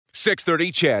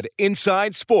630 CHED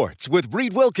Inside Sports with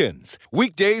Reed Wilkins.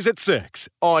 Weekdays at 6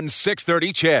 on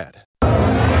 630 CHED.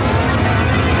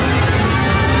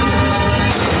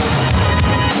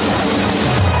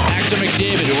 Back to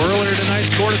McDavid, who earlier tonight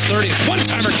scored his 30th.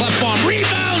 One-timer cleft bomb.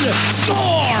 Rebound.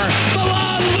 Score.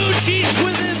 Milan Lucic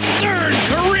with his third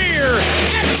career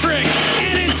hat trick.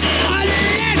 And it's a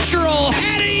natural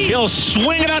heading. He'll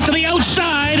swing it out to the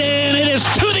outside, and it is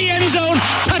to the end zone.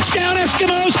 Touchdown,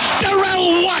 Eskimos.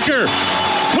 Darrell Walker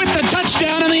with the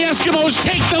touchdown, and the Eskimos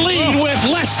take the lead with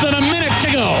less than a minute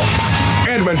to go.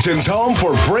 Edmonton's home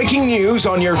for breaking news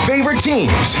on your favorite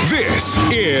teams. This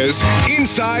is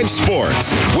Inside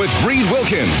Sports with Reed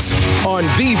Wilkins on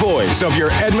the voice of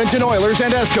your Edmonton Oilers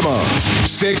and Eskimos.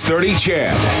 630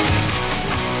 CHED.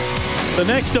 The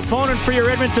next opponent for your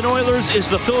Edmonton Oilers is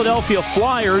the Philadelphia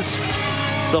Flyers.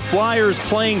 The Flyers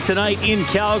playing tonight in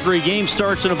Calgary. Game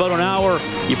starts in about an hour.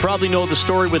 You probably know the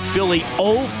story with Philly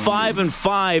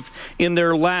 0-5-5 in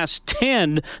their last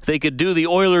 10. They could do the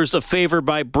Oilers a favor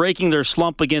by breaking their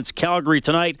slump against Calgary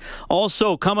tonight.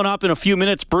 Also, coming up in a few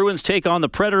minutes, Bruins take on the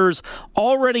Predators.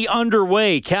 Already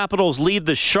underway. Capitals lead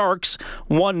the Sharks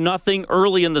 1-0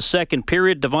 early in the second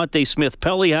period. Devontae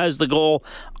Smith-Pelly has the goal.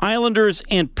 Islanders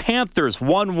and Panthers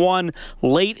 1-1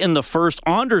 late in the first.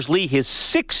 Anders Lee, his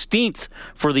 16th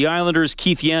for the Islanders.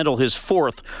 Keith Yandel, his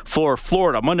 4th for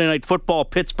Florida. Monday Night Football,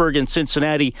 Pittsburgh and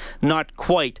Cincinnati, not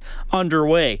quite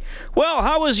underway. Well,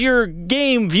 how was your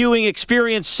game viewing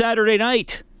experience Saturday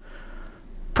night?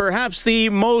 Perhaps the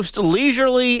most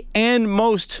leisurely and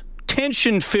most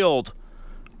tension-filled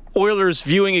Oilers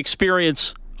viewing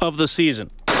experience of the season.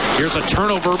 Here's a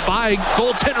turnover by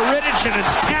goaltender Rittich, and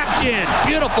it's tapped in.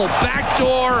 Beautiful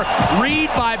backdoor read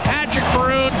by Patrick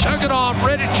Maroon. Took it off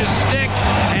Rittich's stick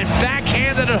and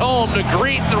backhanded it home to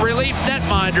Green, the relief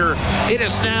netminder. It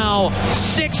is now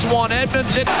 6-1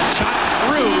 Edmonton. Shot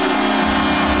through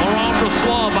Laurent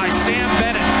Brossoit by Sam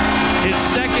Bennett. His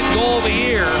second goal of the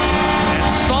year. And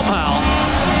somehow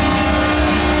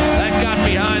that got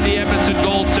behind the Edmonton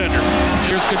goaltender.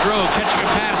 Here's Gaudreau catching a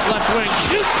pass left wing.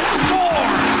 Shoots and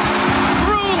scores!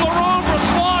 Through Laurent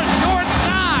Brossoit, short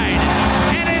side.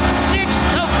 And it's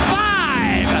 6-5.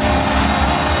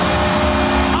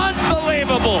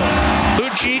 Unbelievable.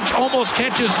 Lucic almost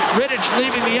catches Rittich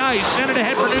leaving the ice. Sent it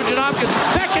ahead for Nugent Hopkins.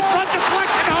 Back in front,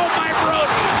 deflected home by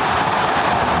Brodie.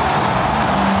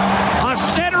 A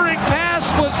centering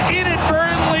pass was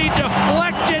inadvertently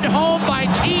deflected home by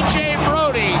T.J.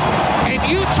 Brodie. And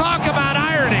you talk about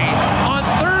irony. On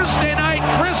Thursday night,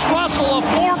 Chris Russell, a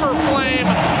former Flame,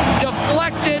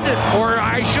 deflected, or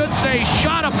I should say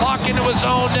shot a puck into his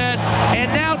own net.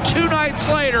 And now 2 nights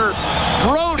later,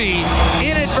 Brodie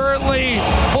inadvertently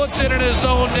puts it in his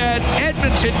own net.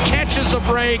 Edmonton catches a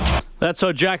break. That's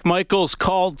how Jack Michaels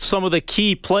called some of the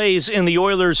key plays in the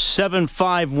Oilers'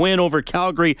 7-5 win over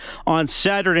Calgary on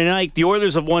Saturday night. The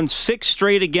Oilers have won 6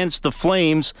 straight against the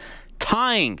Flames,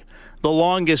 tying the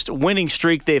longest winning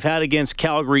streak they've had against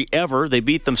Calgary ever. They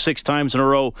beat them 6 times in a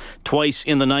row, twice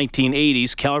in the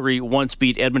 1980s. Calgary once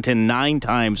beat Edmonton 9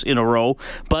 times in a row.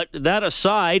 But that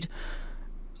aside,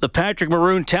 the Patrick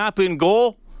Maroon tap-in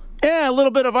goal, a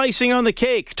little bit of icing on the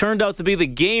cake. Turned out to be the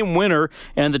game winner,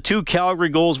 and the 2 Calgary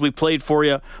goals we played for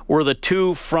you were the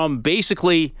 2 from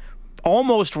basically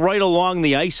almost right along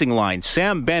the icing line.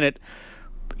 Sam Bennett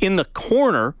in the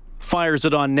corner fires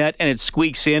it on net, and it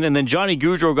squeaks in, and then Johnny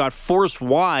Gaudreau got forced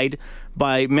wide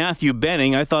by Matthew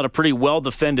Benning. I thought a pretty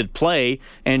well-defended play,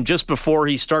 and just before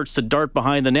he starts to dart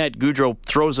behind the net, Gaudreau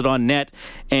throws it on net,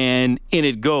 and in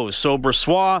it goes. So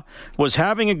Brossoit was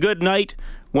having a good night,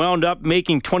 wound up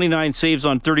making 29 saves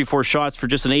on 34 shots for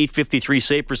just an .853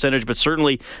 save percentage, but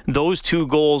certainly those 2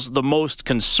 goals the most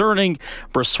concerning.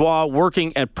 Brossoit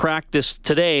working at practice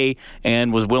today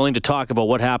and was willing to talk about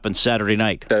what happened Saturday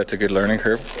night. It's a good learning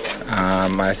curve.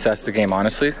 I assessed the game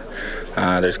honestly.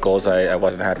 There's goals I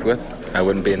wasn't happy with. I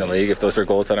wouldn't be in the league if those are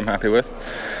goals that I'm happy with.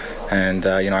 And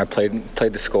I played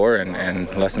the score, and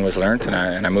lesson was learned, and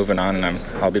I'm moving on, and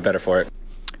I'll be better for it.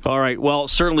 All right. Well,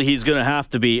 certainly he's going to have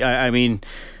to be. I mean,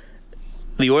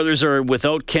 the Oilers are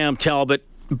without Cam Talbot,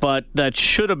 but that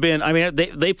should have been. I mean,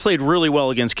 they played really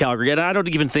well against Calgary, and I don't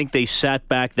even think they sat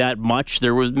back that much.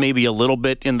 There was maybe a little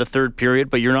bit in the third period,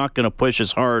 but you're not going to push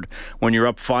as hard when you're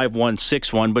up 5-1,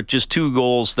 6-1. But just 2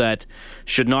 goals that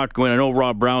should not go in. I know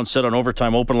Rob Brown said on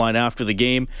Overtime Open Line after the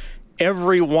game,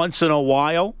 every once in a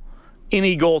while,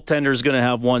 any goaltender is going to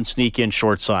have one sneak in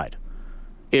short side.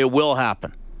 It will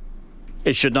happen.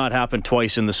 It should not happen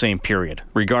twice in the same period,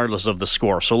 regardless of the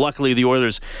score. So luckily the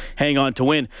Oilers hang on to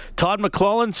win. Todd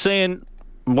McLellan saying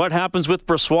What happens with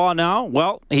Brossoit now?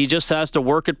 Well, he just has to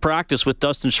work at practice with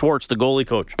Dustin Schwartz, the goalie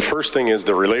coach. The first thing is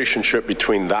the relationship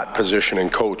between that position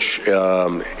and coach.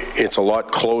 It's a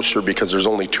lot closer because there's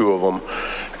only two of them.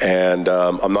 And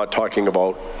I'm not talking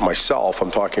about myself.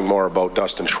 I'm talking more about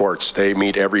Dustin Schwartz. They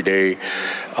meet every day.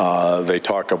 They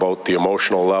talk about the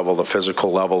emotional level, the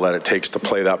physical level that it takes to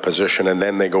play that position. And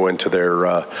then they go into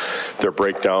their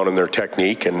breakdown and their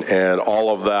technique. And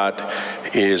all of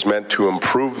that is meant to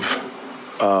improve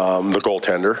the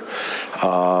goaltender,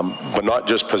 but not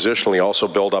just positionally, also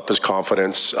build up his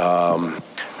confidence.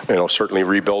 Certainly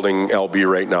rebuilding LB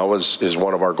right now is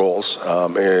one of our goals.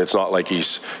 It's not like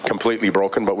he's completely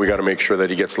broken, but we got to make sure that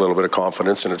he gets a little bit of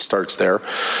confidence, and it starts there.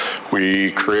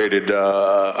 We created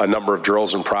a number of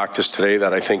drills in practice today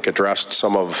that I think addressed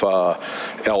some of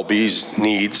LB's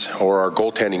needs or our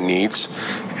goaltending needs,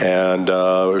 and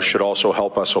should also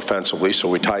help us offensively. So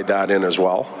we tied that in as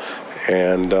well,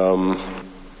 and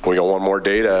we got one more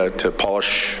day to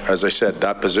polish, as I said,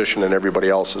 that position, and everybody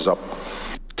else is up.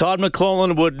 Todd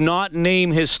McLellan would not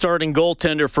name his starting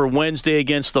goaltender for Wednesday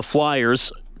against the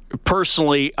Flyers.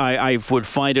 Personally, I would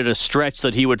find it a stretch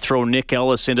that he would throw Nick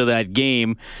Ellis into that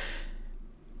game.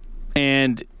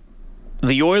 And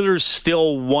the Oilers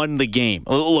still won the game.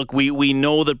 Look, we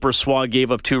know that Brossoit gave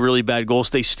up 2 really bad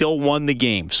goals. They still won the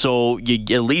game. So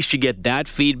at least you get that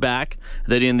feedback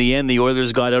that in the end the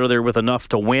Oilers got out of there with enough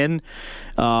to win.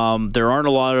 There aren't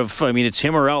a lot of, it's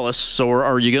him or Ellis. So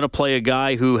are you going to play a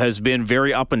guy who has been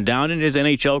very up and down in his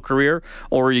NHL career,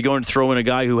 or are you going to throw in a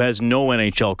guy who has no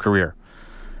NHL career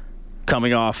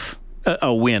coming off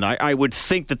a win? I would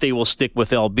think that they will stick with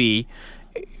LB,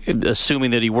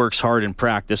 assuming that he works hard in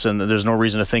practice, and there's no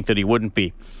reason to think that he wouldn't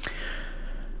be.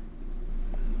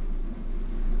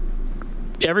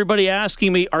 Everybody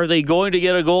asking me, are they going to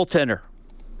get a goaltender?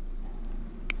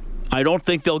 I don't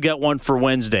think they'll get one for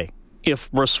Wednesday.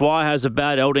 If Brossoit has a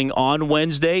bad outing on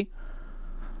Wednesday,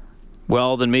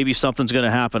 well, then maybe something's going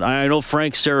to happen. I know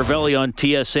Frank Saravelli on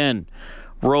TSN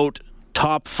wrote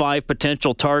top 5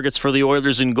 potential targets for the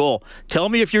Oilers in goal. Tell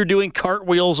me if you're doing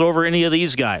cartwheels over any of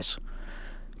these guys.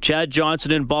 Chad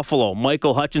Johnson in Buffalo,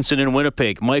 Michael Hutchinson in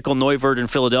Winnipeg, Michael Neuvirth in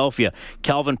Philadelphia,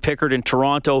 Calvin Pickard in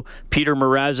Toronto, Peter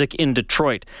Mrazek in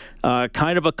Detroit.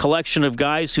 Kind of a collection of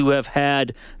guys who have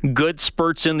had good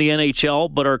spurts in the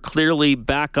NHL, but are clearly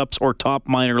backups or top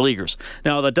minor leaguers.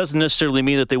 Now, that doesn't necessarily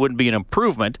mean that they wouldn't be an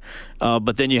improvement,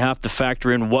 but then you have to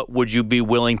factor in what would you be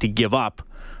willing to give up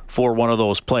for one of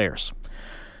those players.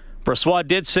 Brossoit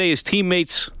did say his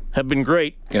teammates have been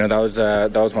great. That was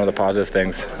one of the positive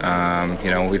things.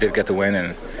 We did get the win,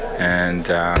 and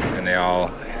they all,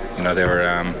 they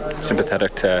were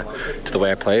sympathetic to the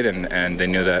way I played, and they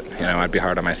knew that I'd be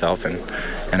hard on myself, and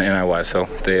I was. So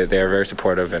they are very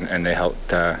supportive, and they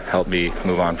helped me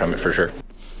move on from it for sure.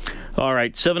 All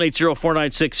right,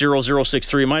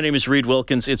 780-496-0063. My name is Reed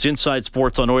Wilkins. It's Inside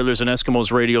Sports on Oilers and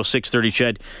Eskimos Radio, 630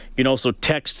 CHED. You can also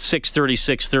text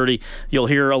 630-630. You'll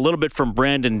hear a little bit from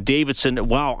Brandon Davidson.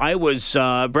 Wow,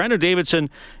 Brandon Davidson,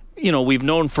 we've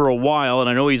known for a while, and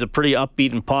I know he's a pretty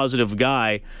upbeat and positive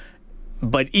guy.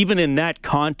 But even in that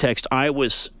context, I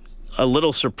was a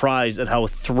little surprised at how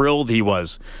thrilled he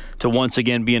was to once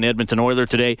again be an Edmonton Oiler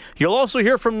today. You'll also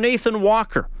hear from Nathan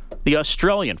Walker, the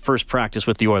Australian, first practice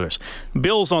with the Oilers.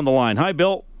 Bill's on the line. Hi,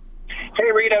 Bill.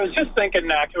 Hey, Reed. I was just thinking,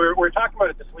 we were talking about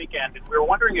it this weekend, and we were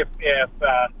wondering if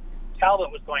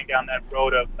Talbot was going down that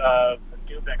road of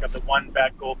Dubnyk, of the 1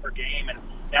 bad goal per game, and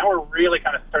now we're really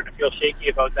kind of starting to feel shaky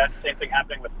about that same thing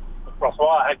happening with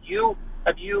Brossoit. Have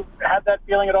you had that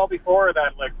feeling at all before, or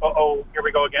that, here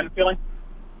we go again feeling?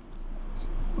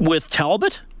 With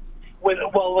Talbot? With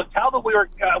Talbot, we were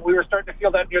starting to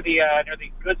feel that near the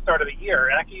good start of the year,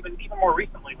 and actually even more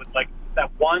recently with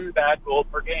that 1 bad goal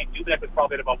per game. Dubnyk was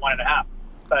probably at about 1.5,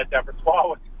 but Brossoit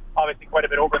was obviously quite a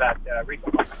bit over that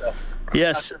recently. So.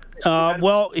 Yes.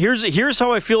 Well, here's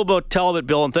how I feel about Talbot,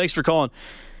 Bill, and thanks for calling.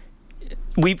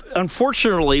 We've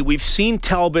seen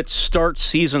Talbot start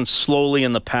seasons slowly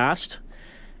in the past,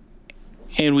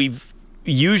 and we've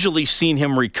usually seen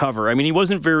him recover. He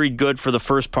wasn't very good for the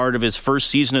first part of his first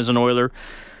season as an Oiler.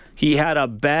 He had a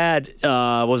bad,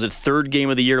 third game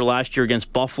of the year last year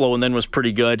against Buffalo, and then was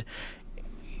pretty good.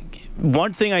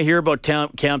 One thing I hear about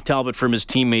Cam Talbot from his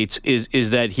teammates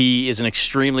is that he is an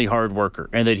extremely hard worker,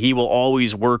 and that he will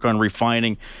always work on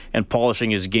refining and polishing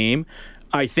his game.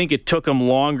 I think it took him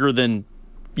longer than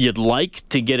you'd like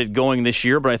to get it going this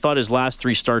year, but I thought his last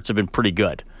 3 starts have been pretty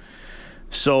good.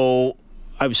 So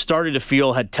I've started to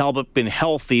feel, had Talbot been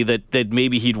healthy, that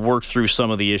maybe he'd worked through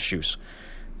some of the issues.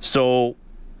 So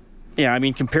Yeah, I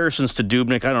mean, comparisons to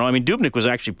Dubnyk, I don't know. I mean, Dubnyk was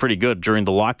actually pretty good during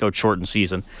the lockout-shortened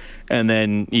season, and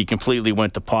then he completely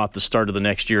went to pot the start of the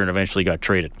next year and eventually got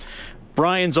traded.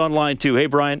 Brian's on line, too. Hey,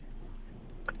 Brian.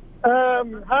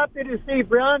 Happy to see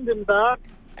Brandon back.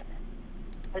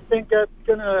 I think that's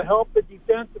going to help the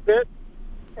defense a bit.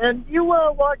 And you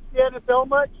watch the NFL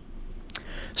much?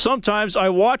 Sometimes. I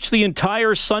watched the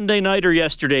entire Sunday Nighter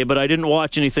yesterday, but I didn't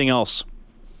watch anything else.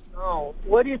 Oh,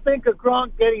 what do you think of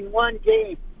Gronk getting one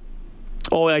game?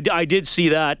 Oh, I did see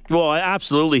that. Well,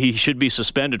 absolutely, he should be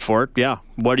suspended for it. Yeah.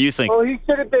 What do you think? Oh, he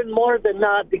should have been more than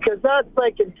that, because that's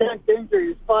like intent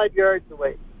injury is 5 yards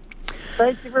away.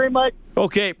 Thank you very much.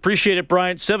 Okay, appreciate it,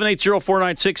 Brian.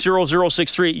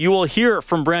 780-496-0063. You will hear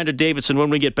from Brandon Davidson when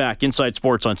we get back. Inside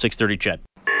Sports on 630 CHED.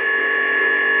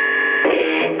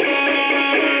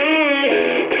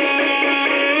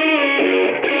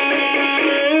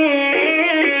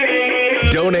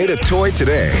 Donate a toy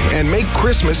today and make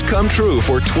Christmas come true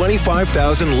for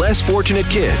 25,000 less fortunate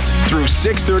kids through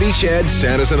 630 CHED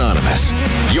Santa's Anonymous.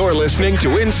 You're listening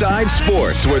to Inside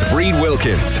Sports with Reed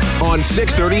Wilkins on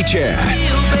 630 CHED.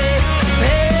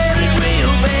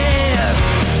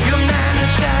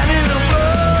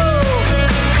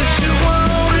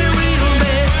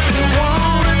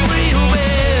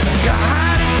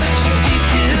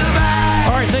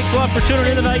 All right, thanks a lot for tuning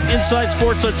in tonight. Inside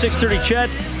Sports on 630 CHED.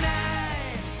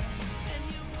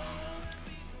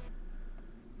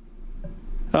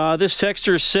 This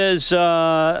texter says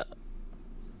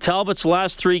Talbot's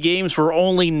last 3 games were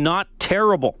only not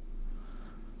terrible.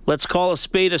 Let's call a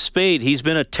spade a spade. He's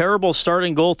been a terrible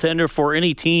starting goaltender for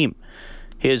any team.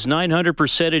 His .900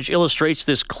 percentage illustrates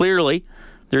this clearly.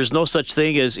 There's no such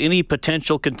thing as any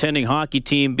potential contending hockey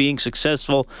team being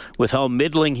successful with how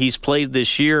middling he's played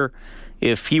this year.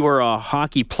 If he were a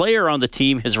hockey player on the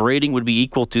team, his rating would be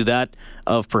equal to that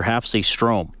of perhaps a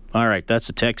Strome. All right, that's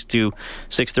a text to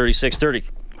 630-630.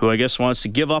 Who I guess wants to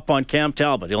give up on Cam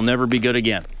Talbot. He'll never be good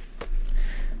again.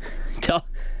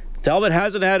 Talbot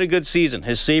hasn't had a good season.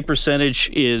 His save percentage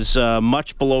is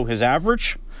much below his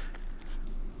average.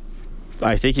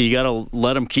 I think you got to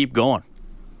let him keep going.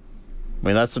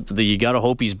 I mean, you got to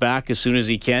hope he's back as soon as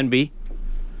he can be.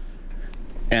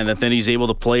 And that then he's able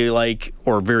to play like,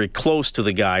 or very close to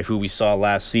the guy who we saw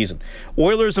last season.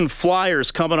 Oilers and Flyers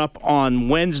coming up on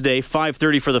Wednesday,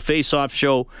 5:30 for the face-off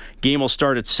show. Game will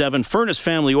start at 7. Furnace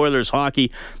Family Oilers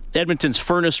Hockey. Edmonton's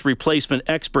furnace replacement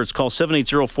experts. Call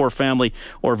 780-4FAMILY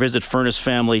or visit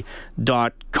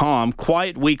furnacefamily.com.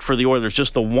 Quiet week for the Oilers,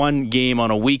 just the one game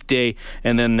on a weekday,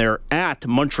 and then they're at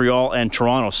Montreal and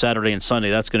Toronto Saturday and Sunday.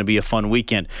 That's going to be a fun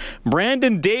weekend.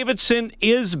 Brandon Davidson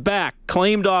is back,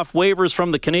 claimed off waivers from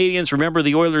the Canadiens. Remember,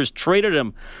 the Oilers traded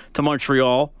him to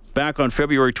Montreal back on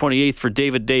February 28th for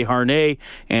David Desharnais,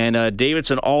 and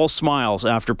Davidson all smiles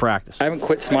after practice. I haven't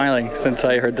quit smiling since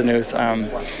I heard the news.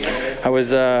 I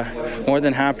was more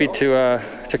than happy to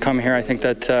come here. I think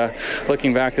that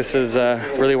looking back, this is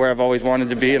really where I've always wanted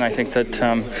to be, and I think that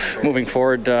moving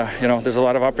forward, there's a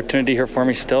lot of opportunity here for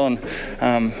me still, and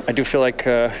I do feel like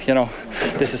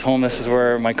this is home. This is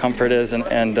where my comfort is,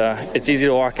 and it's easy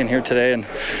to walk in here today and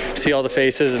see all the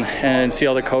faces and see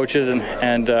all the coaches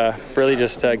and really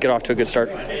just get off to a good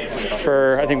start.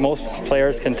 I think most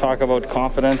players can talk about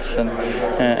confidence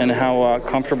and how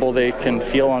comfortable they can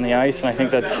feel on the ice, and I think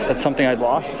that's something I'd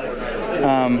lost.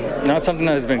 Not something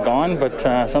that has been gone, but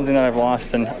something that I've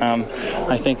lost, and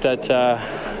I think that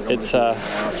it's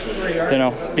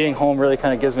being home really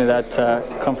kind of gives me that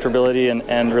comfortability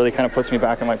and really kind of puts me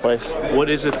back in my place. What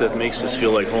is it that makes this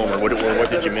feel like home, or what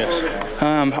did you miss?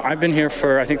 I've been here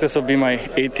I think this will be my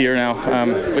 8th year now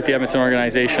with the Edmonton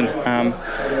organization.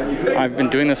 I've been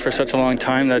doing this for such a long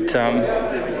time that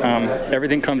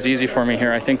everything comes easy for me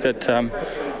here. I think that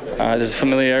there's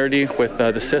familiarity with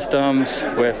the systems,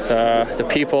 with the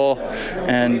people,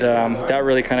 and that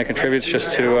really kind of contributes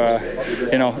just to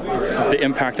the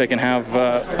impact I can have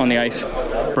on the ice.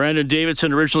 Brandon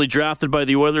Davidson, originally drafted by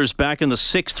the Oilers back in the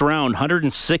 6th round,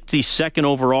 162nd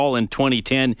overall in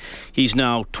 2010. He's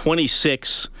now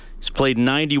 26. He's played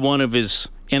 91 of his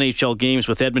NHL games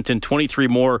with Edmonton, 23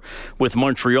 more with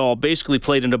Montreal. Basically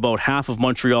played in about half of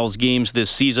Montreal's games this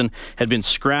season. Had been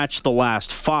scratched the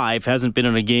last 5. Hasn't been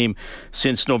in a game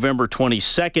since November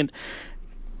 22nd.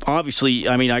 Obviously,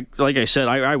 I mean, like I said,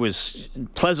 I was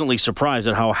pleasantly surprised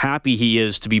at how happy he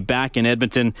is to be back in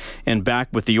Edmonton and back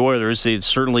with the Oilers.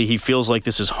 Certainly, he feels like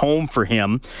this is home for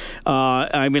him.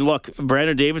 I mean, look,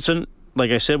 Brandon Davidson,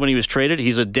 like I said, when he was traded,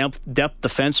 he's a depth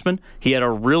defenseman. He had a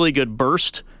really good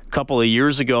burst a couple of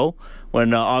years ago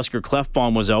when Oscar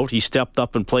Klefbom was out. He stepped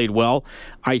up and played well.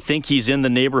 I think he's in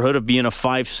the neighborhood of being a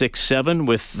 5-6-7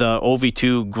 with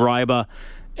Ovi2, Greiba,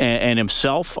 and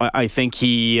himself. I think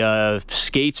he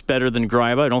skates better than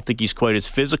Greiba. I don't think he's quite as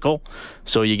physical.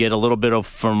 So you get a little bit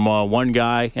from one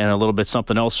guy and a little bit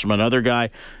something else from another guy.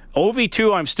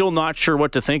 Ovi, I'm still not sure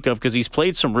what to think of because he's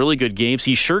played some really good games.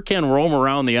 He sure can roam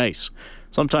around the ice.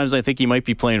 Sometimes I think he might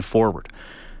be playing forward.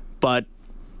 But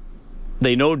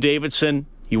they know Davidson.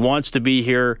 He wants to be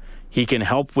here. He can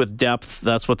help with depth.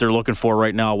 That's what they're looking for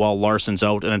right now while Larson's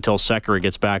out and until Sekera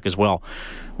gets back as well.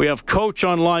 We have Coach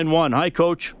on line 1. Hi,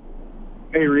 Coach.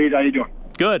 Hey, Reed. How you doing?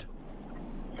 Good.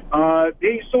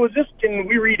 Hey, so can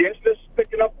we read into this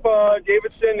picking up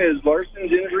Davidson? Is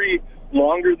Larson's injury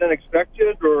longer than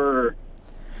expected, or?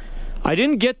 I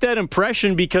didn't get that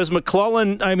impression because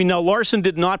McClellan, now Larson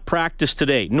did not practice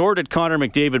today, nor did Connor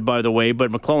McDavid, by the way,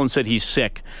 but McClellan said he's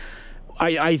sick.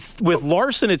 With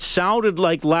Larson, it sounded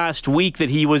like last week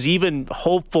that he was even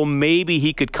hopeful maybe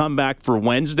he could come back for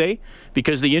Wednesday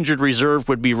because the injured reserve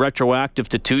would be retroactive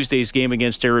to Tuesday's game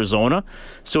against Arizona.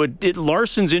 So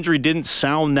Larson's injury didn't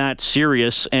sound that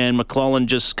serious, and McClellan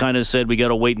just kind of said we got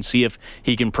to wait and see if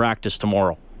he can practice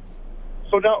tomorrow.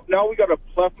 So now we got a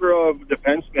plethora of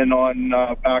defensemen on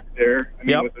back there.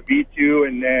 With the V2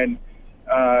 and then.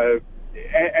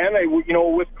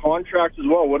 And with contracts as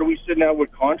well. What are we sitting at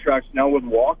with contracts now with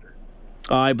Walker?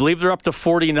 I believe they're up to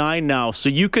 49 now. So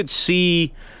you could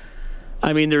see,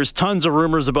 there's tons of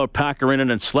rumors about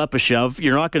Pakarinen and Slepyshev.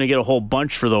 You're not going to get a whole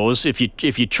bunch for those. If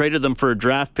you traded them for a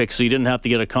draft pick so you didn't have to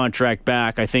get a contract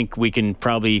back, I think we can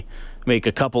probably make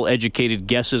a couple educated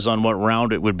guesses on what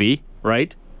round it would be,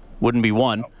 right? Wouldn't be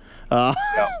 1.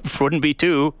 Wouldn't be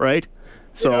 2, right?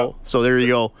 So there you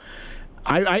go.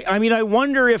 I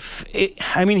wonder if...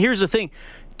 here's the thing.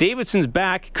 Davidson's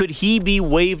back. Could he be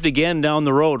waived again down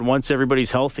the road once everybody's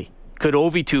healthy? Could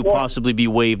Ovi possibly be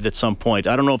waived at some point?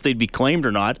 I don't know if they'd be claimed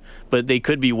or not, but they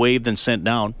could be waived and sent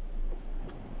down.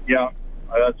 Yeah,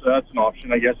 that's an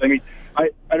option, I guess. I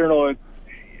don't know if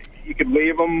you could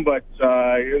waive them, but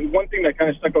one thing that kind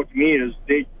of stuck out to me is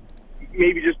they...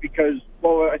 Maybe just because...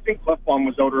 Well, I think Clefbaum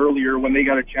was out earlier when they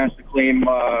got a chance to claim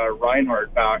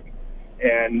Reinhart back.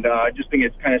 And I just think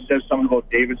it kind of says something about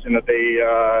Davidson that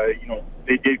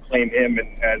they did claim him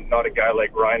and not a guy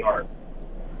like Reinhart.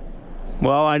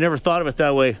 Well, I never thought of it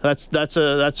that way. That's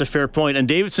a fair point. And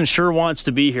Davidson sure wants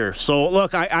to be here. So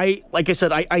look, I like I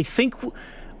said, I think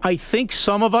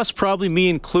some of us, probably me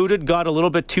included, got a little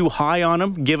bit too high on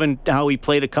him given how he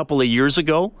played a couple of years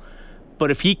ago. But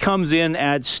if he comes in,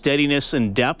 adds steadiness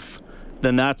and depth,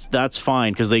 then that's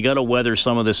fine because they got to weather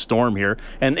some of this storm here.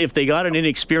 And if they got an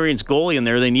inexperienced goalie in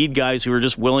there, they need guys who are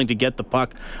just willing to get the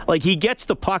puck. Like, he gets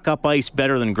the puck up ice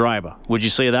better than Greiba. Would you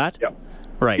say that? Yeah.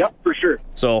 Right. Yeah, for sure.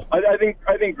 So I think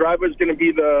Greiba's going to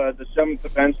be the seventh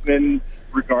defenseman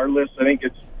regardless. I think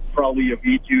it's probably a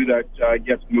V2 that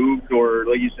gets moved or,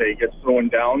 like you say, gets thrown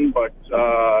down. But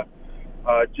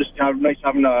just nice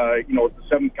having the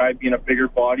seventh guy being a bigger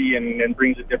body and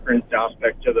brings a different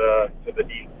aspect to the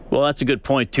D. Well, that's a good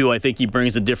point, too. I think he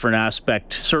brings a different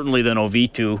aspect, certainly, than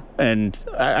Ovitu. And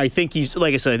I think he's,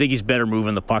 like I said, I think he's better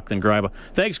moving the puck than Greiba.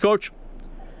 Thanks, Coach.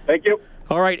 Thank you.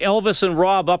 All right, Elvis and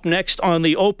Rob up next on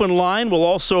the open line. We'll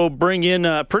also bring in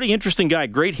a pretty interesting guy,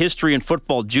 great history in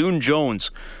football, June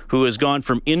Jones, who has gone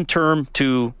from interim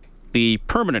to the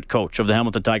permanent coach of the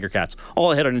Hamilton Tiger Cats.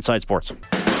 All ahead on Inside Sports.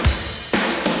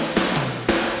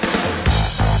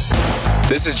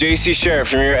 This is JC Sheriff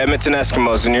from your Edmonton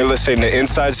Eskimos, and you're listening to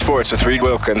Inside Sports with Reed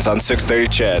Wilkins on 630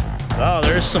 CHED. Oh,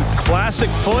 there's some classic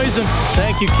poison.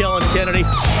 Thank you, Kellen Kennedy.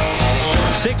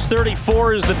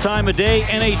 6:34 is the time of day.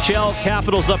 NHL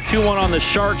Capitals up 2-1 on the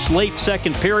Sharks. Late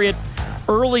second period.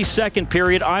 Early second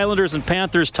period. Islanders and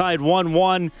Panthers tied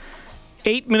 1-1.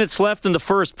 8 minutes left in the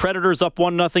first. Predators up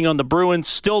 1-0 on the Bruins.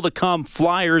 Still to come,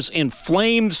 Flyers and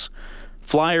Flames.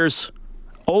 Flyers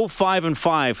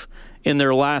 0-5-5 in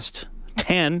their last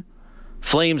 10.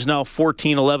 Flames now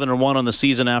 14-11-1 on the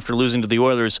season after losing to the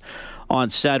Oilers on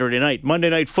Saturday night. Monday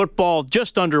Night Football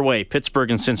just underway. Pittsburgh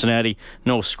and Cincinnati,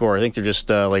 no score. I think they're just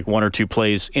like one or two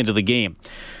plays into the game.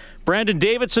 Brandon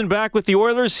Davidson back with the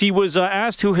Oilers. He was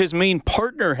asked who his main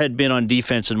partner had been on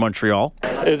defense in Montreal.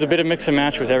 It was a bit of mix and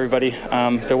match with everybody.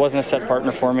 There wasn't a set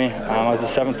partner for me. I was the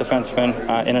seventh defenseman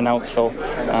in and out, so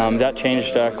that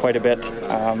changed quite a bit.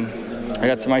 I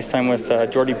got some ice time with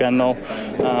Jordy Bendel.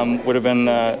 Would have been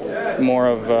more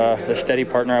of a steady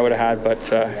partner I would have had, but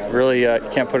really you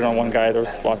can't put it on one guy. There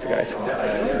was lots of guys.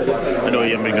 I know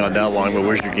you haven't been gone that long, but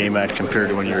where's your game at compared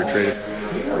to when you were traded?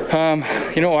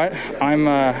 You know what?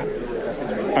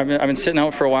 I've been sitting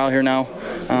out for a while here now.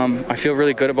 I feel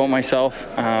really good about myself.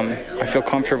 I feel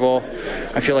comfortable.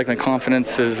 I feel like my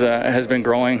confidence has been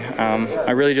growing.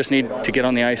 I really just need to get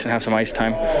on the ice and have some ice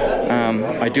time.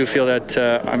 I do feel that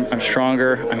I'm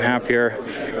stronger. I'm happier.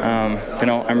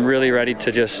 I'm really ready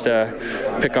to just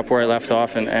pick up where I left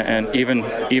off and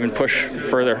even push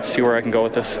further, see where I can go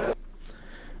with this.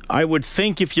 I would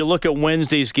think if you look at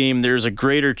Wednesday's game, there's a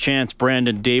greater chance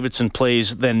Brandon Davidson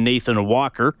plays than Nathan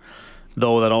Walker,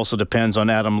 though that also depends on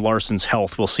Adam Larson's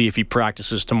health. We'll see if he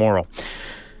practices tomorrow.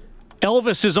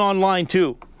 Elvis is online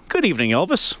too. Good evening,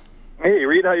 Elvis. Hey,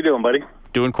 Reed, how you doing, buddy?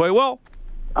 Doing quite well.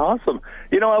 Awesome.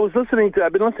 I've been listening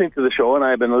to the show, and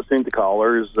I've been listening to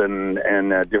callers and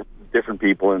different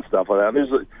people and stuff like that.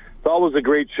 It's always a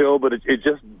great show, but it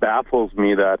just baffles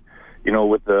me that,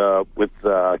 with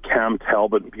Cam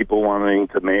Talbot and people wanting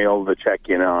to mail the check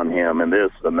in on him and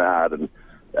this and that. And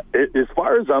as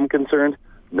far as I'm concerned,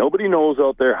 nobody knows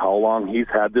out there how long he's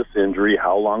had this injury,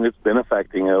 how long it's been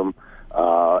affecting him.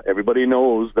 Everybody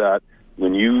knows that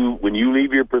when you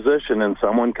leave your position and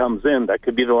someone comes in, that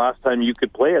could be the last time you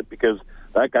could play it, because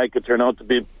that guy could turn out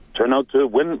to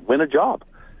win a job.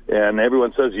 And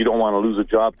everyone says you don't want to lose a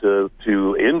job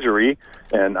to injury,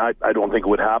 and I don't think it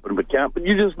would happen. But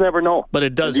you just never know. But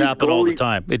it does happen all the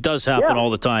time. It does happen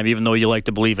all the time, even though you like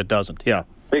to believe it doesn't. Yeah.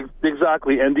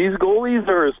 Exactly. And these goalies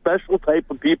are a special type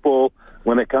of people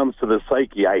when it comes to the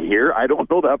psyche, I hear. I don't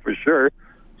know that for sure.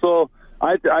 So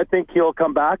I think he'll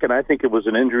come back, and I think it was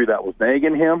an injury that was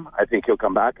nagging him. I think he'll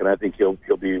come back, and I think he'll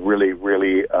be really,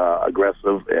 really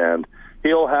aggressive, and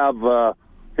he'll have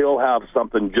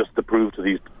something just to prove to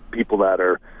these people that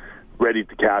are ready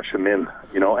to cash him in.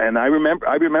 And I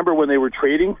remember when they were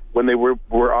trading, when they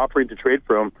were offering to trade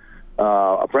for him.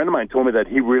 A friend of mine told me that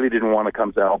he really didn't want to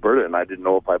come to Alberta, and I didn't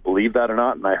know if I believed that or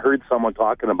not. And I heard someone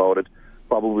talking about it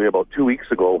probably about 2 weeks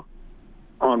ago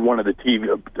on one of the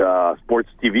sports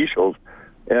TV shows.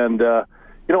 And I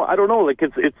don't know. Like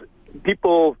it's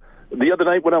people. The other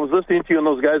night when I was listening to you and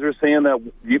those guys were saying that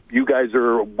you guys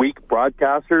are weak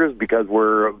broadcasters because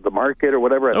we're the market or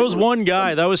whatever. That was one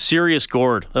guy. That was Sirius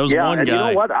Gord. That was one guy. You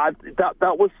know what?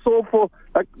 That was so full.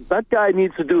 That guy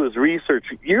needs to do his research.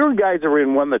 Your guys are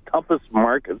in one of the toughest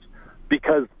markets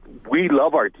because we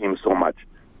love our team so much.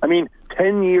 I mean,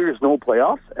 10 years no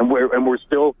playoffs, and we're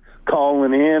still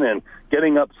calling in and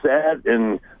getting upset.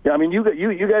 And I mean, you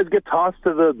guys get tossed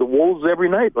to the wolves every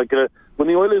night. Like when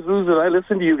the Oilers lose, and I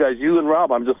listen to you guys, you and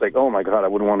Rob, I'm just like, oh my God, I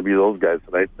wouldn't want to be those guys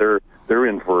tonight. They're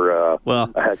in for a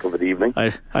heck of an evening.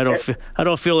 I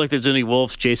don't feel like there's any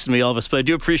wolves chasing me, Elvis, but I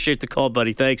do appreciate the call,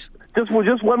 buddy. Thanks. Just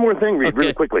one more thing, Reed,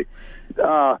 really quickly.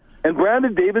 And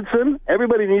Brandon Davidson,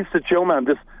 everybody needs to chill, man.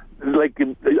 Just like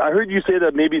I heard you say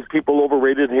that maybe people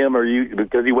overrated him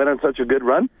because he went on such a good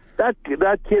run. That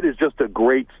kid is just a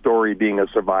great story, being a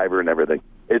survivor and everything.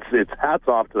 It's hats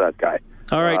off to that guy.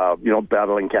 All right.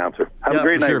 Battling cancer. Have a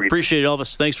great night, Reed. Appreciate it,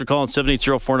 Elvis. Thanks for calling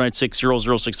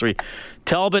 780-496-0063.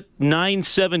 Talbot,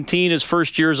 917 his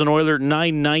first year as an Oiler,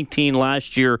 919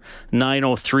 last year,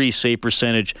 903 save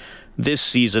percentage this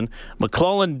season.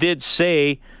 McClellan did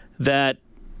say that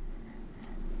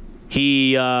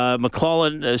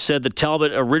McClellan said that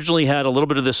Talbot originally had a little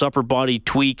bit of this upper body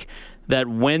tweak that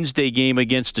Wednesday game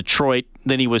against Detroit.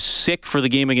 Then he was sick for the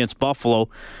game against Buffalo,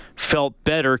 felt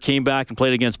better, came back and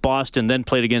played against Boston, then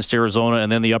played against Arizona, and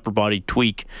then the upper body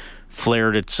tweak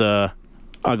flared its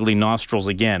ugly nostrils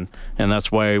again. And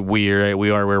that's why we are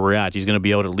where we're at. He's going to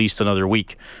be out at least another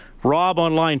week. Rob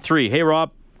on line 3. Hey,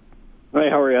 Rob. Hey,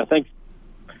 how are you?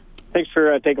 Thanks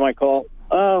for taking my call.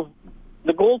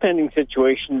 The goaltending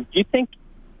situation, do you think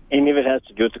any of it has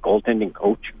to do with the goaltending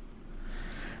coach?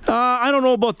 I don't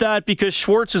know about that, because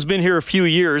Schwartz has been here a few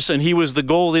years, and he was the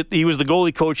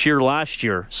goalie coach here last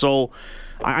year. So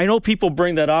I know people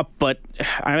bring that up, but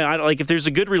I like if there's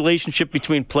a good relationship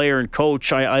between player and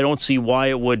coach, I don't see why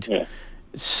it would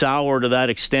sour to that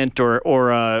extent,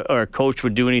 or a coach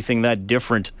would do anything that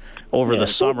different over the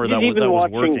summer that was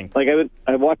working. Like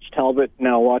I watched Talbot,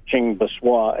 now watching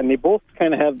Brossoit, and they both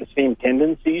kind of have the same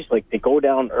tendencies. Like they go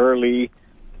down early,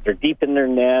 they're deep in their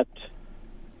net.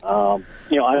 I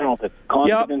don't know if it's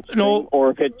confidence thing,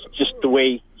 or if it's just the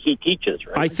way he teaches,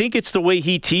 right? I think it's the way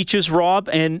he teaches, Rob,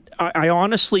 and I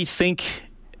honestly think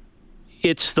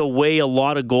it's the way a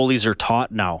lot of goalies are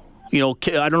taught now. I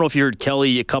don't know if you heard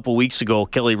Kelly a couple weeks ago,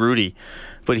 Kelly Rudy,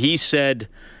 but he said,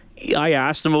 I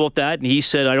asked him about that, and he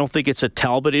said, I don't think it's a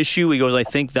Talbot issue. He goes, I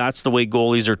think that's the way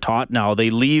goalies are taught now.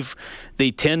 They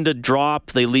tend to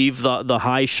drop, they leave the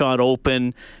high shot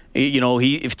open.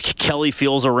 If Kelly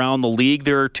feels around the league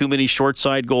there are too many short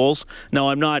side goals. Now,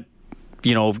 I'm not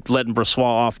letting Brossoit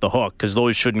off the hook, because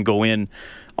those shouldn't go in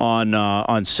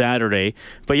on Saturday.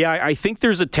 But yeah, I think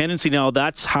there's a tendency now,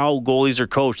 that's how goalies are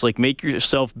coached. Like, make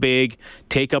yourself big,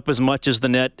 take up as much as the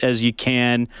net as you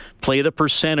can, play the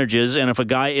percentages, and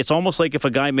it's almost like if a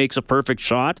guy makes a perfect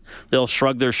shot, they'll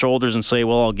shrug their shoulders and say,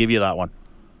 well, I'll give you that one.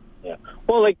 Yeah.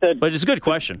 Well, but it's a good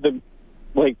question.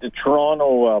 The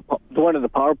Toronto, one of the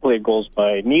power play goals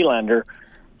by Nylander,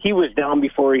 he was down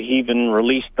before he even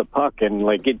released the puck, and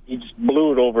he just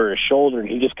blew it over his shoulder, and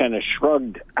he just kind of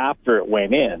shrugged after it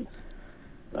went in.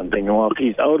 I'm thinking, well, if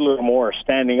he's out a little more,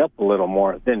 standing up a little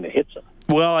more, then it hits him.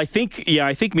 Well, I think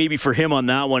maybe for him on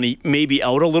that one, he may be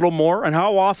out a little more. And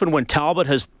how often when Talbot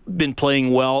has been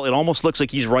playing well, it almost looks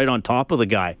like he's right on top of the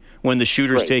guy when the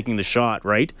shooter's taking the shot,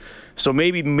 right? So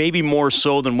maybe more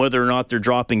so than whether or not they're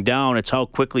dropping down, it's how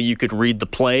quickly you could read the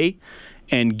play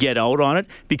and get out on it.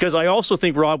 Because I also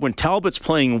think, Rob, when Talbot's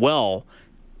playing well,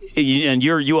 and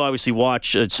you obviously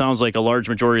watch, it sounds like a large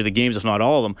majority of the games, if not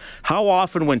all of them, how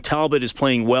often when Talbot is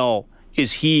playing well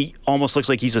is he almost looks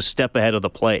like he's a step ahead of the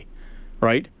play,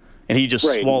 right? And he just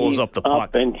swallows up the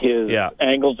puck. And his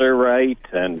angles are right.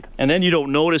 And then you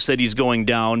don't notice that he's going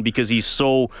down because he's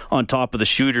so on top of the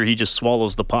shooter, he just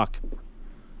swallows the puck.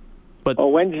 But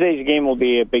Wednesday's game will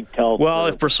be a big tell. Well,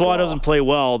 if Brossoit doesn't play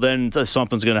well, then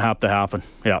something's going to have to happen.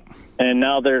 Yeah. And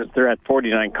now they're at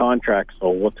 49 contracts, so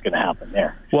what's going to happen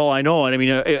there? Well, I know. I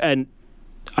mean,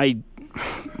 I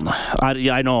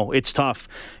know it's tough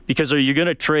because are you going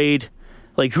to trade?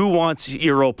 Like, who wants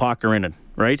Eero Pakarinen,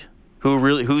 right?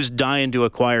 Who's dying to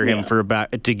acquire him for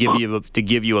to give you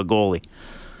a goalie?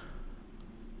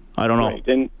 I don't know.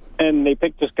 Right. And they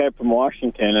picked this guy from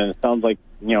Washington, and it sounds like,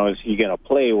 is he going to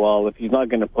play? Well, if he's not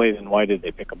going to play, then why did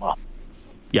they pick him up?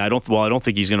 Yeah, I don't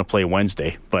think he's going to play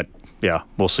Wednesday, but yeah,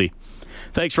 we'll see.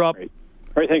 Thanks, Rob. All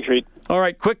right, thanks, Reed. All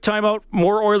right, quick timeout.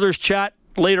 More Oilers chat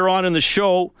later on in the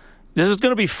show. This is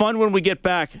going to be fun when we get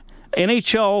back.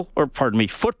 Football,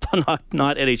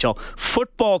 not NHL,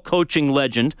 football coaching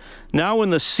legend, now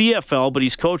in the CFL, but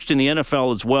he's coached in the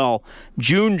NFL as well.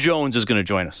 June Jones is going to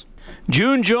join us.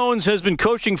 June Jones has been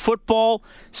coaching football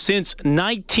since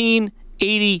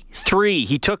 1983.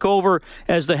 He took over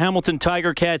as the Hamilton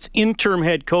Tiger Cats interim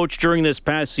head coach during this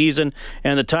past season,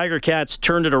 and the Tiger Cats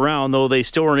turned it around, though they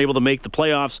still weren't able to make the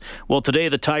playoffs. Well, today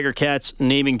the Tiger Cats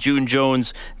naming June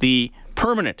Jones the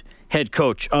permanent head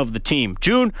coach of the team.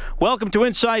 June, welcome to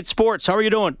Inside Sports. How are you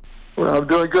doing? Well, I'm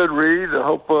doing good, Reed. I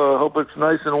hope it's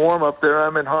nice and warm up there.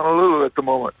 I'm in Honolulu at the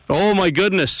moment. Oh my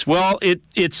goodness! Well,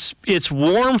 it's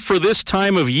warm for this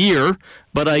time of year,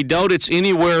 but I doubt it's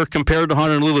anywhere compared to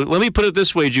Honolulu. Let me put it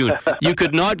this way, June: you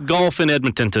could not golf in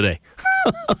Edmonton today.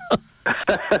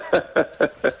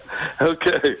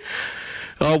 Okay.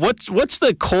 What's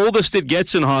the coldest it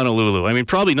gets in Honolulu? I mean,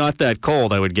 probably not that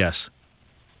cold, I would guess.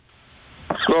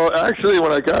 So actually,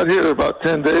 when I got here about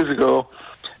 10 days ago,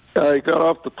 I got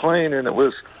off the plane and it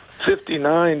was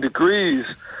 59 degrees,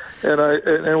 and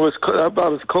it was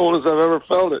about as cold as I've ever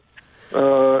felt it.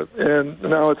 And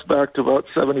now it's back to about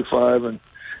 75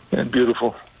 and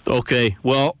beautiful. Okay,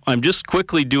 well, I'm just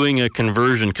quickly doing a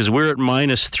conversion because we're at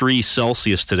 -3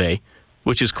 Celsius today,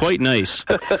 which is quite nice.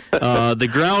 The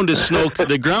ground is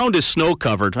snow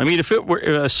covered. I mean, if it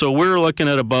were so, we're looking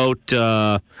at about.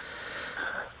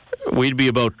 We'd be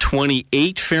about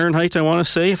 28 Fahrenheit, I want to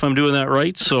say, if I'm doing that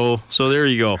right. So there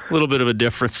you go. A little bit of a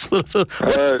difference.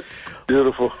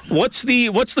 Beautiful. What's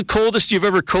the coldest you've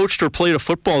ever coached or played a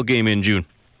football game in, June?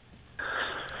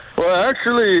 Well,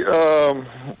 actually,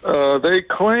 they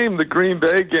claim the Green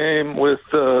Bay game with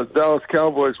Dallas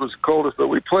Cowboys was the coldest, but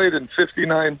we played in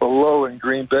 59 below in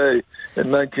Green Bay in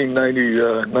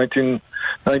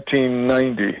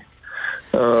 1990.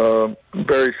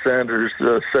 Barry Sanders'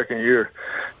 second year.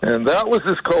 And that was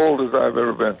as cold as I've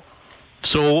ever been.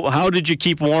 So how did you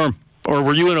keep warm? Or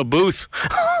were you in a booth?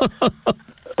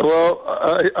 Well,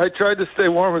 I tried to stay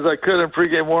warm as I could in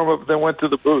pregame warm-up, then went to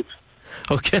the booth.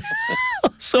 Okay.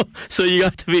 So you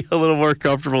got to be a little more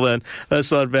comfortable then.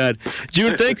 That's not bad.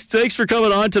 June, thanks for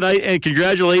coming on tonight, and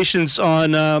congratulations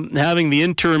on having the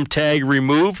interim tag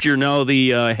removed. You're now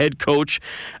the head coach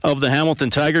of the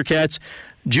Hamilton Tiger Cats.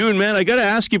 June, man, I got to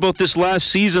ask you about this last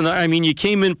season. I mean, you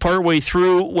came in partway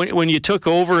through. When you took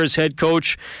over as head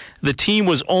coach, the team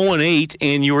was 0-8,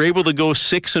 and you were able to go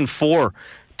 6-4.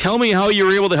 Tell me how you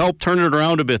were able to help turn it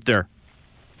around a bit there.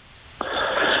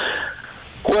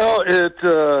 Well,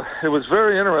 it was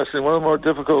very interesting. One of the more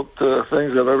difficult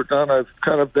things I've ever done. I've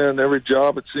kind of been, every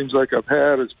job it seems like I've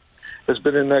had has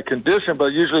been in that condition,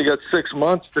 but usually you got 6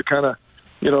 months to kind of,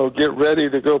 get ready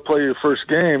to go play your first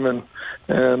game. And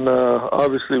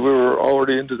obviously we were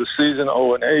already into the season,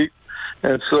 0-8.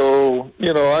 And so,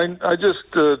 I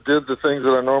just did the things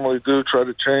that I normally do, try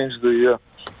to change the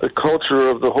culture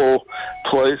of the whole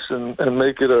place and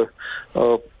make it a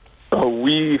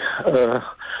we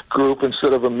group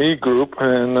instead of a me group.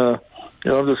 And,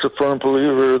 I'm just a firm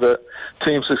believer that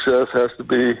team success has to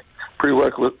be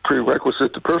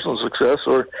prerequisite to personal success,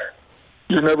 or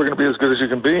you're never going to be as good as you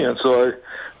can be. And so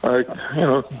I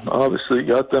obviously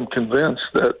got them convinced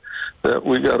that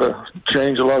we got to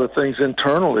change a lot of things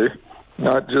internally,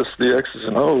 not just the X's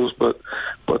and O's, but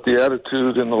the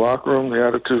attitude in the locker room, the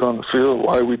attitude on the field,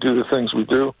 why we do the things we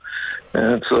do.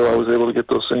 And so I was able to get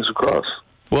those things across.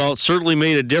 Well, it certainly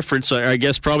made a difference. I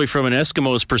guess probably from an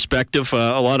Eskimos perspective,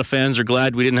 a lot of fans are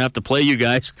glad we didn't have to play you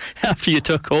guys after you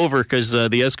took over, because the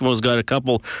Eskimos got a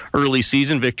couple early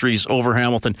season victories over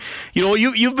Hamilton.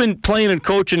 You've been playing and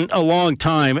coaching a long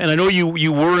time, and I know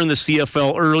you were in the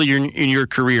CFL earlier in your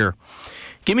career.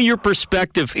 Give me your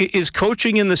perspective. Is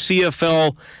coaching in the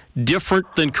CFL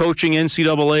different than coaching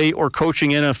NCAA or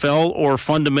coaching NFL, or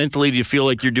fundamentally do you feel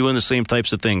like you're doing the same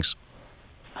types of things?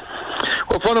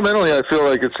 Well, fundamentally, I feel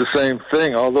like it's the same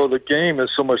thing. Although the game is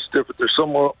so much different, there's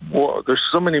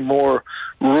so many more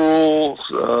rules.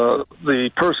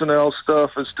 The personnel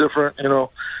stuff is different. The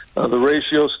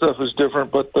ratio stuff is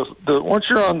different. But once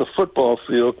you're on the football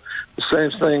field, the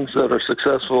same things that are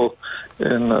successful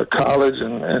in college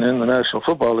and in the National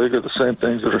Football League are the same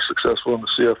things that are successful in the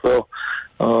CFL.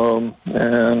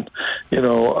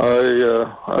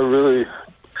 I really.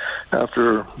 I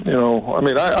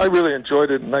really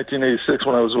enjoyed it in 1986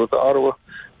 when I was with Ottawa.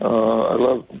 I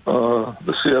loved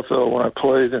the CFL when I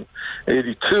played in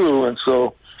 82, and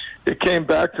so it came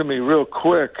back to me real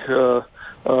quick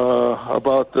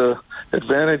about the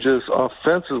advantages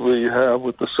offensively you have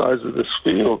with the size of this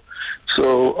field.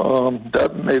 So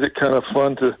that made it kind of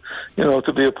fun to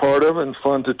be a part of, and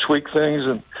fun to tweak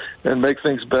things and make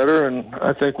things better. And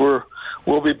I think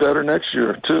we'll be better next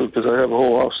year too, because I have a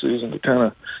whole off season to kind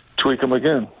of tweak them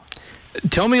again.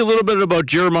 Tell me a little bit about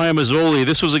Jeremiah Masoli.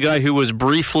 This was a guy who was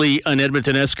briefly an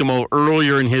Edmonton Eskimo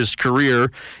earlier in his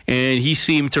career, and he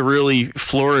seemed to really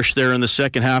flourish there in the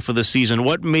second half of the season.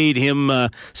 What made him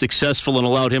successful and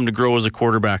allowed him to grow as a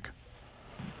quarterback?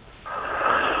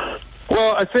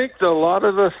 Well, I think a lot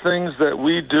of the things that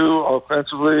we do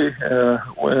offensively,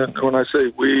 when I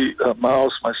say we,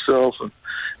 Mouse, myself,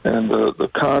 and the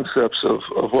concepts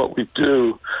of what we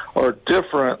do are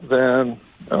different than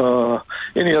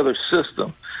any other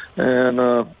system.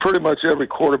 And pretty much every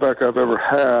quarterback I've ever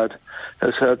had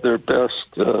has had their best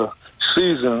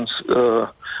seasons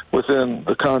within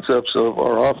the concepts of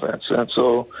our offense. And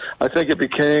so I think it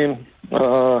became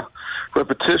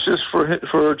repetitious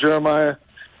for Jeremiah.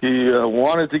 He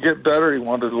wanted to get better. He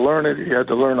wanted to learn it. He had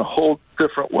to learn a whole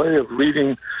different way of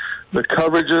reading the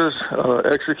coverages,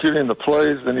 executing the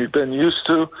plays than he'd been used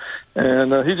to.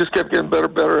 And he just kept getting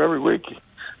better every week.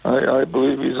 I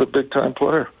believe he's a big-time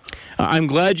player. I'm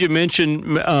glad you mentioned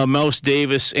Mouse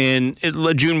Davis. And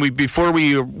June, before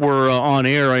we were on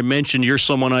air, I mentioned you're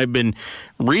someone I've been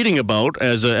reading about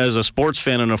as a sports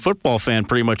fan and a football fan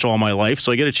pretty much all my life.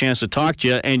 So I get a chance to talk to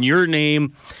you. And your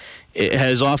name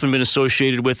has often been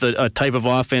associated with a type of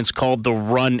offense called the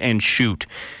run and shoot.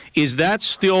 Is that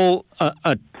still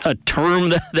a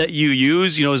term that you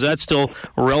use? Is that still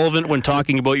relevant when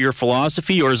talking about your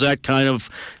philosophy, or is that kind of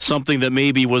something that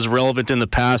maybe was relevant in the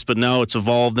past, but now it's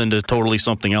evolved into totally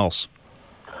something else?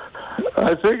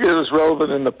 I think it was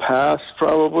relevant in the past,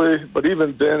 probably, but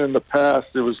even then in the past,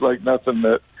 it was like nothing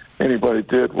that anybody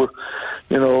did.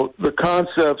 The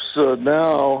concepts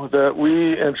now that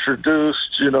we introduced,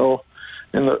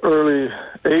 in the early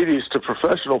 80s to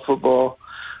professional football,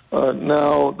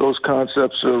 now those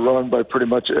concepts are run by pretty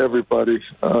much everybody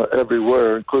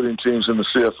everywhere, including teams in the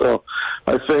CFL.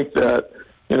 I think that,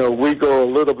 we go a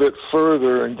little bit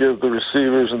further and give the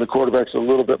receivers and the quarterbacks a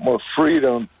little bit more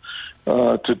freedom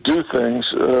to do things.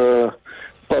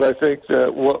 But I think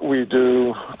that what we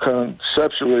do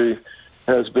conceptually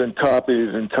has been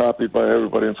copied by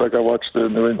everybody. In fact, I watched the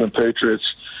New England Patriots.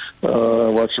 I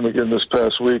watched them again this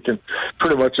past week, and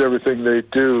pretty much everything they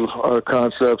do are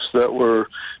concepts that were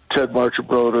Ted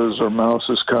Marchibroda's or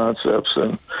Mouse's concepts.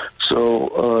 And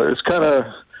so it's kind of,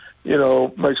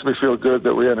 makes me feel good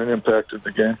that we had an impact in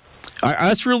the game.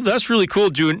 That's really cool,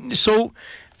 June. So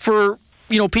for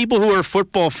people who are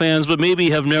football fans but maybe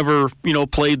have never,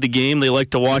 played the game, they like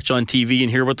to watch on TV and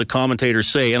hear what the commentators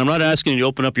say. And I'm not asking you to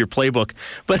open up your playbook,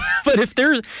 but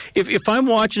if I'm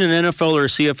watching an NFL or a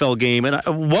CFL game, and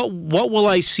what will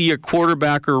I see a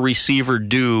quarterback or receiver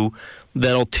do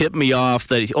that'll tip me off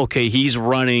that, okay, he's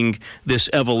running this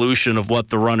evolution of what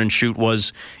the run and shoot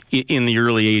was in the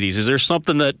early 80s? Is there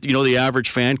something that, the average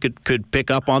fan could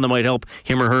pick up on that might help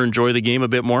him or her enjoy the game a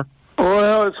bit more?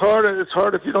 Well, it's hard. It's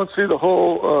hard if you don't see the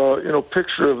whole,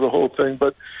 picture of the whole thing.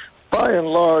 But by and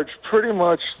large, pretty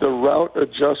much the route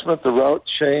adjustment, the route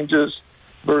changes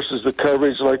versus the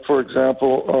coverage. Like, for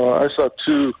example, I saw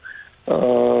two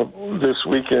this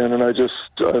weekend, and I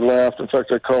laughed. In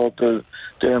fact, I called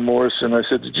Dan Morrison. I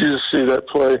said, "Did you just see that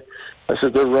play?" I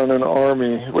said, "They're running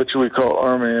Army, what we call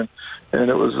Army," and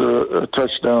it was a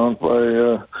touchdown by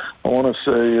I want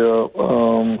to say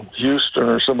Houston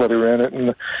or somebody ran it,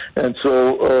 and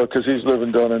so because he's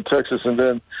living down in Texas, and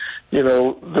then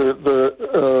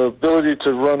the ability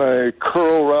to run a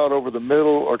curl route over the middle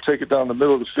or take it down the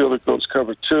middle of the field that goes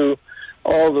cover two.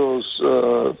 All those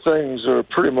things are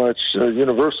pretty much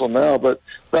universal now, but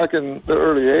back in the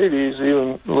early 80s,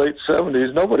 even late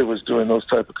 70s, nobody was doing those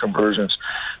type of conversions,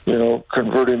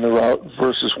 converting the route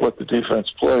versus what the defense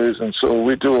plays. And so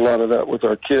we do a lot of that with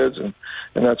our kids, and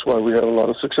that's why we had a lot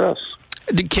of success.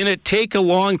 Can it take a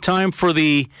long time for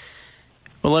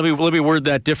well, let me word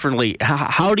that differently.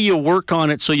 How do you work on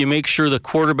it so you make sure the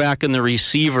quarterback and the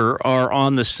receiver are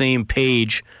on the same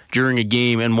page during a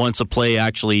game and once a play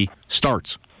actually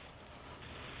starts?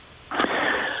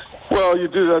 Well,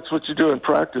 that's what you do in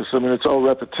practice. I mean, it's all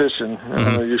repetition.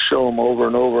 Mm-hmm. You show them over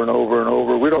and over and over and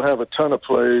over. We don't have a ton of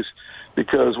plays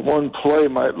because one play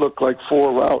might look like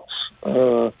four routes.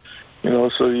 So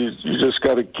you just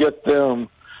got to get them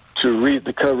to read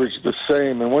the coverage the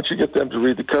same. And once you get them to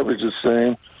read the coverage the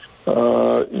same,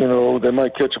 they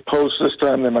might catch a post this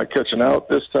time, they might catch an out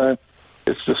this time.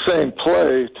 It's the same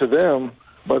play to them,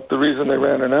 but the reason they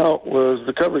ran an out was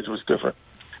the coverage was different.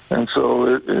 And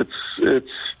so it's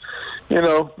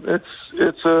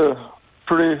a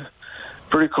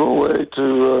pretty cool way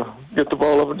to get the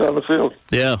ball up and down the field.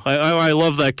 Yeah, I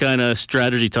love that kind of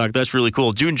strategy talk. That's really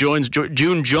cool. June Jones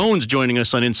joining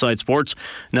us on Inside Sports.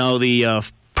 Now the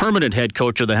permanent head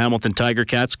coach of the Hamilton Tiger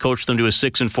Cats, coached them to a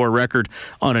 6-4 record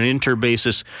on an inter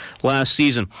basis last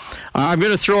season. I'm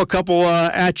going to throw a couple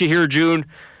at you here, June.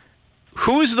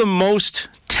 Who is the most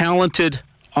talented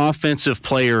offensive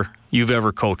player you've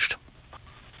ever coached?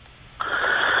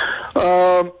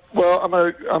 Well, I'm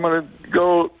gonna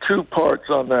go two parts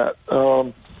on that.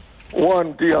 One,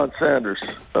 Deion Sanders,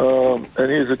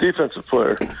 and he's a defensive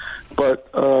player, but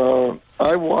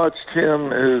I watched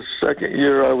him his second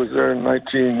year. I was there in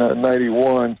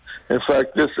 1991. In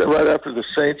fact, right after the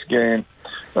Saints game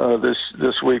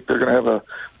this week, they're going to have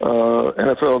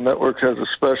NFL Network has a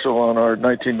special on our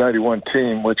 1991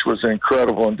 team, which was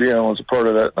incredible, and Deion was a part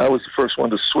of that. I was the first one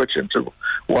to switch into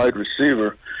wide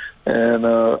receiver, and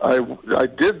I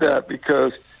did that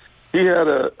because he had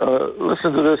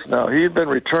listen to this now. He had been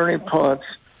returning punts,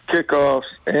 kickoffs,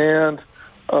 and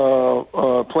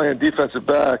playing defensive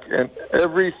back, and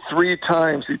every 3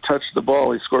 times he touched the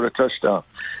ball, he scored a touchdown.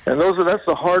 And that's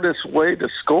the hardest way to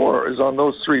score is on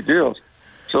those 3 deals.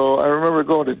 So I remember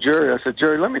going to Jerry. I said,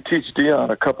 "Jerry, let me teach Deion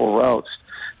a couple routes."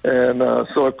 And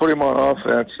so I put him on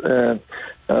offense, and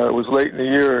it was late in the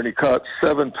year, and he caught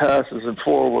 7 passes and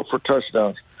 4 were for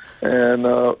touchdowns. And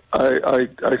I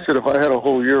said, if I had a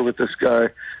whole year with this guy,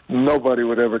 nobody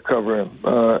would ever cover him.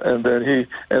 And then he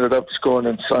ended up scoring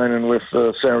and signing with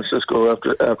San Francisco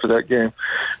after that game,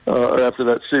 after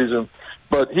that season.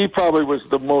 But he probably was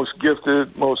the most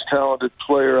gifted, most talented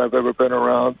player I've ever been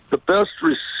around. The best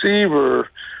receiver,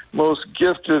 most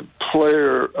gifted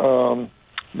player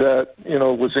that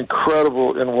was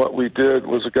incredible in what we did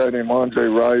was a guy named Andre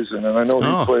Rison, and I know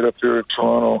he played up here in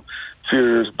Toronto a few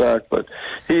years back. But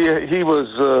he was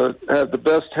had the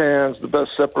best hands, the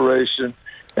best separation.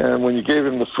 And when you gave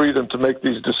him the freedom to make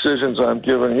these decisions I'm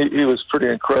giving, he was pretty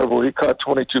incredible. He caught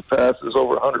 22 passes,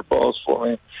 over 100 balls for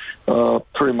me,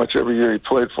 pretty much every year he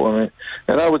played for me.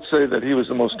 And I would say that he was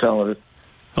the most talented.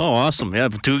 Oh, awesome. Yeah,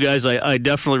 2 guys I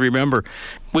definitely remember.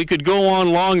 We could go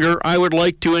on longer. I would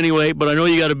like to anyway, but I know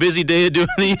you got a busy day of doing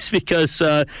these because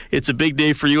it's a big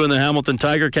day for you and the Hamilton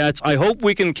Tiger Cats. I hope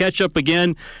we can catch up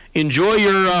again. Enjoy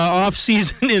your off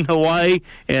season in Hawaii,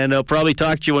 and I'll probably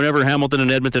talk to you whenever Hamilton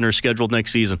and Edmonton are scheduled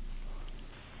next season.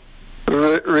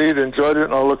 Reed, enjoyed it,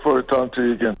 and I'll look forward to talking to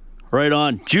you again. Right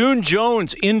on. June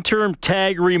Jones, interim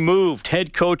tag removed,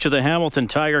 head coach of the Hamilton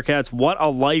Tiger Cats. What a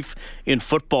life in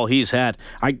football he's had.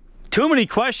 Too many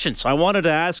questions I wanted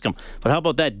to ask him, but how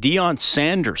about that? Deion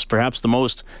Sanders, perhaps the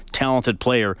most talented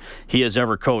player he has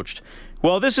ever coached.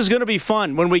 Well, this is going to be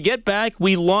fun. When we get back,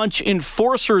 we launch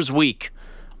Enforcers Week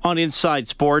on Inside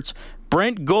Sports.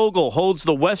 Brent Gogol holds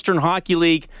the Western Hockey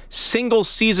League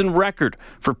single-season record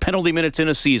for penalty minutes in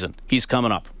a season. He's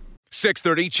coming up.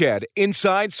 630 CHED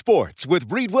Inside Sports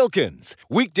with Reed Wilkins.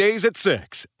 Weekdays at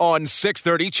 6 on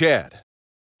 630 CHED.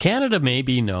 Canada may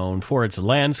be known for its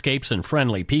landscapes and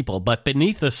friendly people, but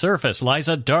beneath the surface lies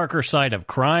a darker side of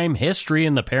crime, history,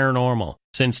 and the paranormal.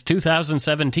 Since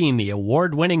 2017, the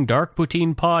award-winning Dark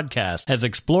Poutine podcast has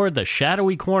explored the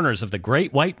shadowy corners of the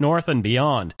Great White North and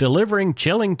beyond, delivering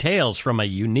chilling tales from a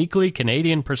uniquely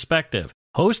Canadian perspective.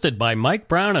 Hosted by Mike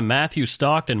Brown and Matthew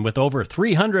Stockton with over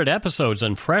 300 episodes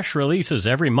and fresh releases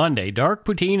every Monday, Dark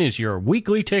Poutine is your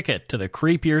weekly ticket to the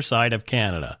creepier side of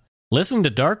Canada. Listen to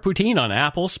Dark Poutine on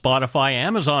Apple, Spotify,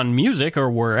 Amazon Music, or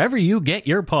wherever you get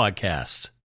your podcasts.